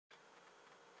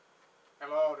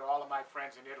Hello to all of my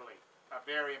friends in Italy. A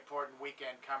very important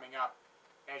weekend coming up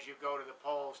as you go to the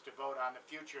polls to vote on the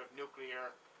future of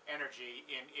nuclear energy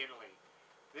in Italy.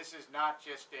 This is not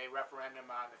just a referendum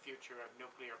on the future of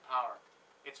nuclear power.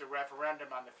 It's a referendum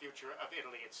on the future of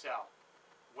Italy itself.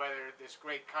 Whether this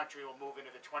great country will move into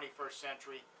the 21st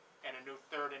century and a new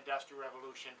third industrial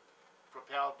revolution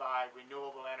propelled by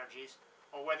renewable energies,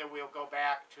 or whether we'll go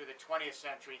back to the 20th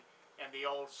century and the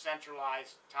old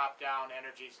centralized top-down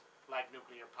energies like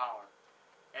nuclear power.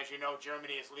 As you know,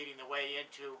 Germany is leading the way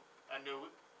into a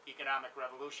new economic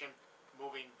revolution,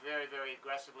 moving very, very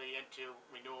aggressively into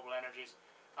renewable energies.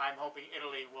 I'm hoping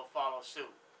Italy will follow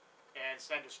suit and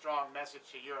send a strong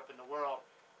message to Europe and the world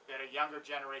that a younger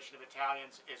generation of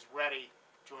Italians is ready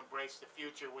to embrace the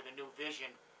future with a new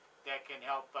vision that can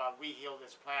help reheal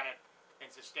this planet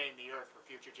and sustain the earth for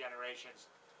future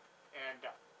generations. And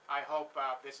I hope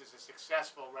this is a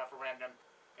successful referendum,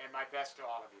 and my best to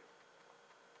all of you.